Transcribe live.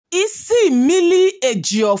Millie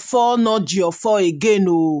Ejiofor not Ejiofor again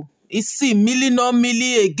oh. You see Millie not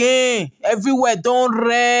Millie again. Everywhere don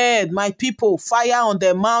red. My people, fire on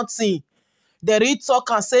the mountain. They read talk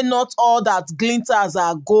and say not all that glitters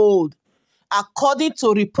are gold. According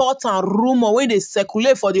to report and rumor when they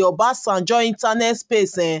circulate for the Obasanjo internet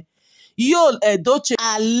space, YulEdochie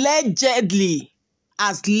allegedly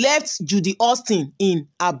has left Judy Austin in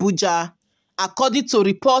Abuja. According to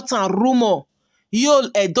report and rumor,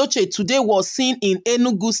 YulEdochie today was seen in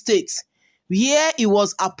Enugu State, where he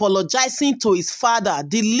was apologizing to his father,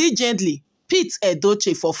 diligently,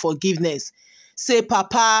 PeteEdochie, for forgiveness. Say,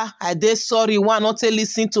 Papa, I dey sorry, why not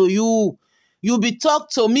listen to you? You be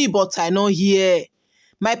talk to me, but I no hear.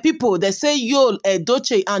 My people, they say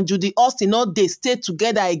YulEdochie and Judy Austin not they stay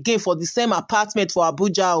together again for the same apartment for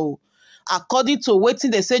Abuja. Oh. According to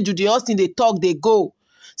wetin they say Judy Austin they talk, they go.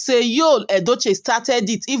 Say YulEdochie started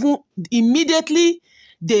it even immediately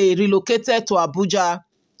they relocated to Abuja.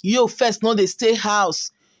 First no they stay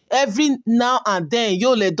house. Every now and then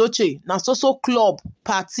YulEdochie na so club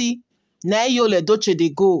party. Now YulEdochie they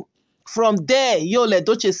go. From there,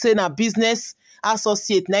 YulEdochie say na business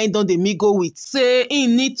associate na don dey mingle with. Say he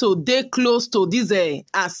need to dey close to this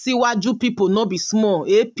Asiwaju people, no be small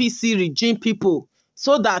APC regime people,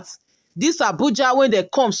 so that this Abuja when they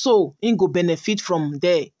come, so he go benefit from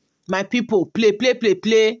there. My people, play.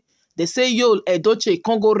 They say YulEdochie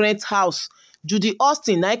can go rent house. Judy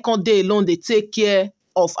Austin na can dey alone. They take care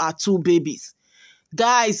of her 2 babies.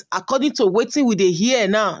 Guys, according to wetin we dey hear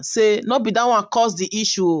now, say not be that one cause the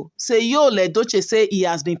issue. Say YulEdochie say he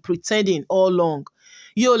has been pretending all along.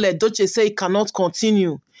 YulEdochie say he cannot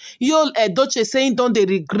continue. YulEdochie say he don dey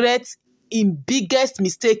regret him biggest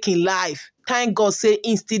mistake in life. Thank God say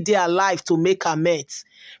he still dey alive to make amends.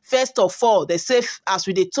 First of all, they say as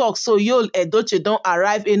we dey talk, so YulEdochie don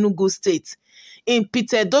arrive Enugu State. In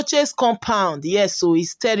PeteEdochie's compound, yes, so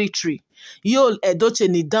his territory. YulEdochie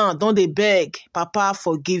kneel down, don dey beg, Papa,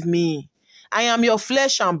 forgive me. I am your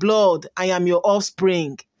flesh and blood. I am your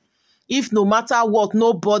offspring. If no matter what,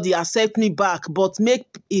 nobody accept me back, but make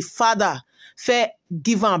a father fair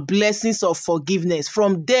give am blessings of forgiveness.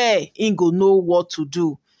 From there, he go know what to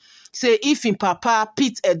do. Say if him papa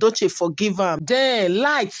PeteEdochie forgive am, then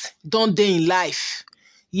light don dey in life.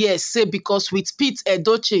 Yes, say because with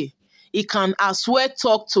PeteEdochie, he can as well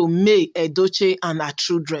talk to May Edochie and her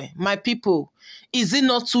children. My people, is it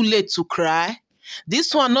not too late to cry?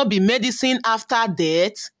 This one not be medicine after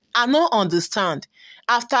death? I don't understand.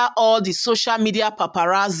 After all the social media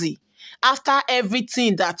paparazzi, after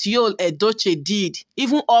everything that YulEdochie did,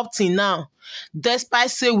 even up till now, despite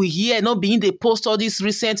say we hear not being they post all these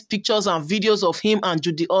recent pictures and videos of him and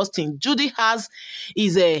Judy Austin. Judy has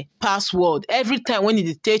his password. Every time when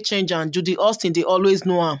he take change and Judy Austin, they always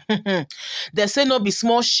know him. They say no be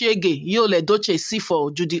small shege YulEdochie see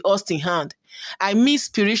for Judy Austin hand. I mean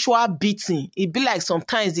spiritual beating. It be like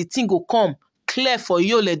sometimes the thing go come clear for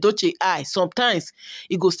YulEdochie eye. Sometimes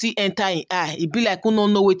it go still enter in eye. It be like who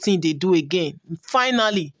don't know what thing they do again.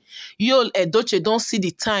 Finally, YulEdochie don't see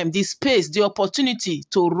the time, the space, the opportunity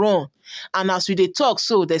to run. And as we dey talk,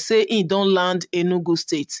 so they say he don't land Enugu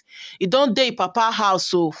State. He don't dey papa house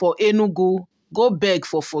so for Enugu, go beg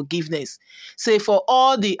for forgiveness. Say for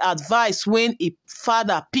all the advice when a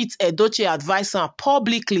father PeteEdochie advise him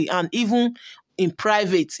publicly and even in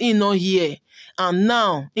private, he not here. And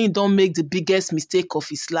now he don't make the biggest mistake of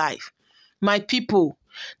his life. My people,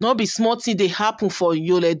 not be small thing they happen for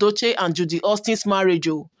YulEdochie and Judy Austin's marriage.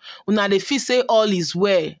 Una dey feel say all is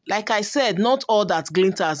well. Like I said, not all that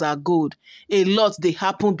glitters are gold. A lot they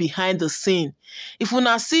happen behind the scene. If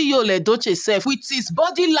una see YulEdochie self with his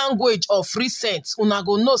body language of recent, una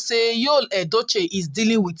go know say YulEdochie is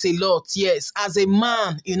dealing with a lot. Yes, as a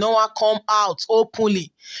man, you know, I come out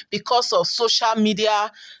openly because of social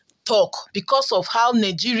media talk, because of how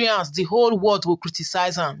Nigerians, the whole world will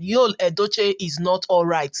criticize him. YulEdochie is not all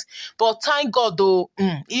right. But thank God though,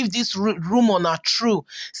 if this rumor are true,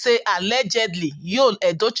 say allegedly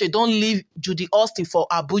YulEdochie don't leave Judy Austin for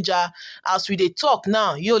Abuja. As we dey talk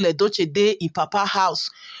now, YulEdochie dey in papa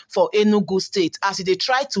house for Enugu State as they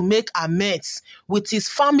try to make amends with his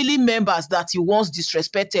family members that he once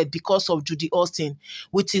disrespected because of Judy Austin,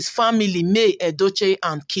 with his family, May Edochie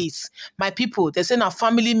and kids. My people, they say na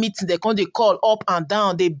family meeting, they come they call up and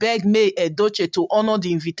down. They beg May Edochie to honor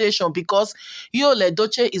the invitation because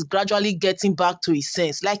YulEdochie is gradually getting back to his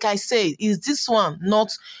sense. Like I say, is this one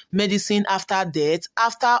not medicine after death?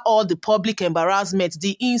 After all the public embarrassment,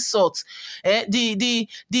 the insult, the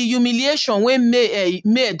humiliation when May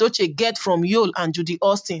Edochie get from Yul and Judy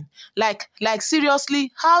Austin. Like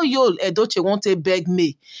seriously, how YulEdochie want to beg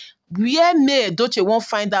May? Where may Edochie won't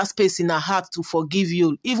find that space in her heart to forgive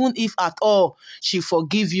you, even if at all she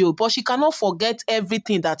forgive you, but she cannot forget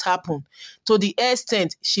everything that happened to the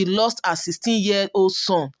extent she lost her 16-year-old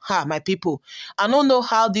son. My people, I don't know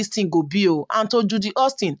how this thing go be. And to Judy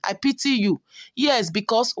Austin, I pity you. Yes,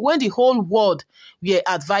 because when the whole world were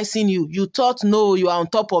advising you, you thought, no, you are on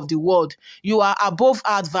top of the world. You are above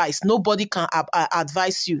advice. Nobody can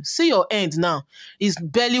advise you. See your end now. It's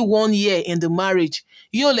barely 1 year in the marriage.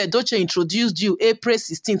 YulEdochie introduced you April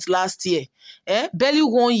 16th last year. Barely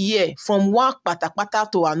 1 year from one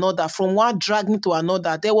patapata to another, from one dragging to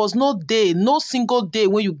another. There was no day, no single day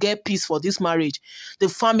when you get peace for this marriage. The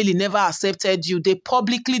family never accepted you. They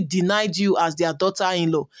publicly denied you as their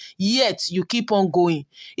daughter-in-law. Yet you keep on going.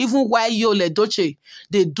 Even while YulEdochie,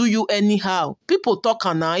 they do you anyhow. People talk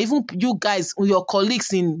now, even you guys, your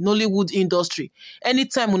colleagues in Nollywood industry.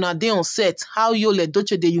 Anytime when they on set, how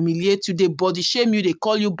YulEdochie, they humiliate you, they body shame you, they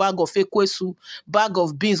call you bag of ekwesu, bag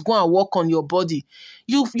of beans, go and work on your body.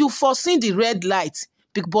 You foreseen the red light,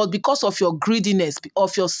 but because of your greediness,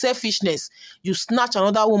 of your selfishness, you snatch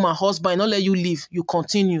another woman's husband, not let you live. You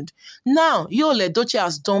continued. Now, YulEdochie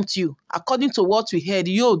has dumped you. According to what we heard,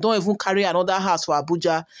 you don't even carry another house for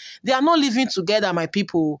Abuja. They are not living together, my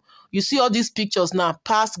people. You see all these pictures now,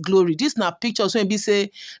 past glory. These now pictures when be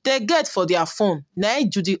say they get for their phone. Now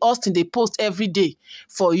Judy Austin, they post every day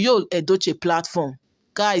for YulEdochie platform.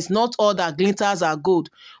 Guys, not all that glitters are gold.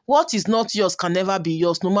 What is not yours can never be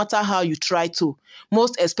yours, no matter how you try to.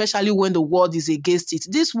 Most especially when the world is against it.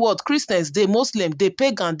 This world, Christians day, Muslim day,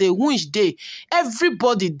 pagan day, winch day,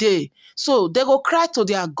 everybody day. So they go cry to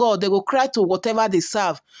their God, they go cry to whatever they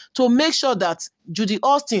serve to make sure that Judy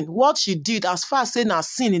Austin, what she did as far as saying as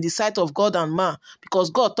sin in the sight of God and man, because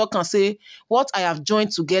God talk and say, what I have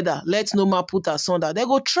joined together, let no man put asunder. They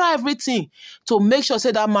go try everything to make sure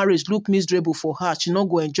say that marriage look miserable for her. She not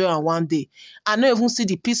go enjoy on one day. I don't even see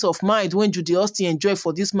the peace of mind when Judy Austin enjoy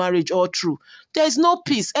for this marriage all through. There is no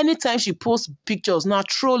peace. Anytime she posts pictures, now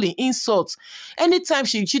trolling, insults. Anytime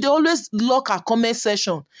she always lock her comment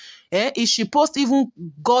section. If she posts even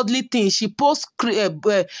godly things, she posts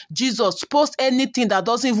Jesus, she posts anything that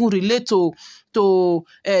doesn't even relate to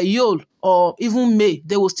Yul or even May,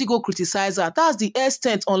 they will still go criticize her. That's the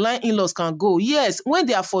extent online in-laws can go. Yes, when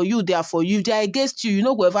they are for you, they are for you. If they are against you, you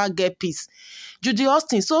no go ever get peace. Judy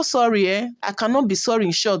Austin, so sorry, I cannot be sorry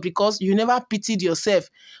in short because you never pitied yourself.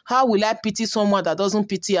 How will I pity someone that doesn't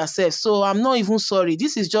pity herself? So I'm not even sorry.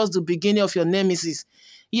 This is just the beginning of your nemesis.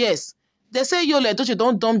 Yes. They say YulEdochie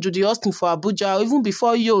don't dump Judy Austin for Abuja, or even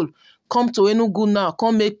before Yul come to Enugu now,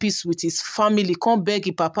 come make peace with his family, come beg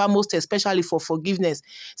his papa most especially for forgiveness.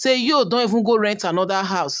 Say Yul don't even go rent another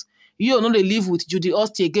house. Yul no dey live with Judy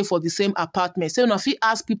Austin again for the same apartment. Say una fit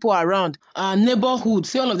ask people around our neighborhood,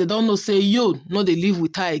 say all of them don't know, say Yul no dey live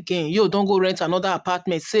with her again. Yul don't go rent another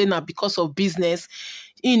apartment, say na because of business.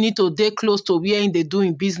 He need to dey close to where they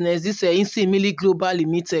doing business. This Ąllegedly Global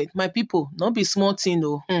Limited. My people, not be small thing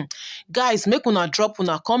though. Guys, make una drop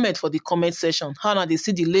una comment for the comment section. How now they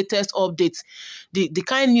see the latest updates, the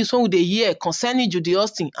kind news when they hear concerning Judy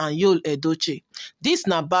Austin and YulEdochie. This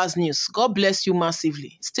na bad news. God bless you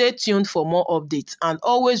massively. Stay tuned for more updates and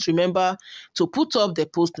always remember to put up the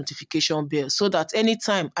post notification bell so that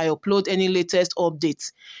anytime I upload any latest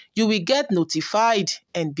updates, you will get notified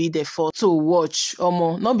and be the first to watch.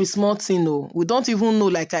 Not be small thing, no. We don't even know,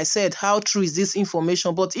 like I said, how true is this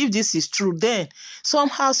information. But if this is true, then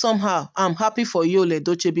somehow, I'm happy for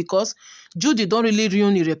YulEdochie because Judy don't really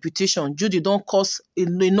ruin your reputation. Judy don't cause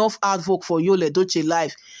enough advocate for YulEdochie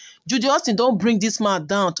life. Judy Austin don't bring this man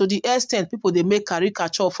down to the extent people they make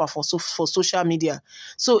caricature for social media.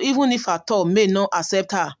 So even if at all may not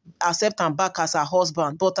accept him back as her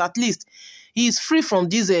husband, but at least he is free from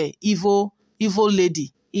this evil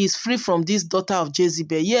lady. He is free from this daughter of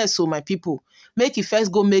Jezebel. Yes, so my people, make he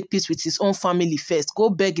first go make peace with his own family first. Go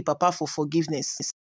beg his papa for forgiveness.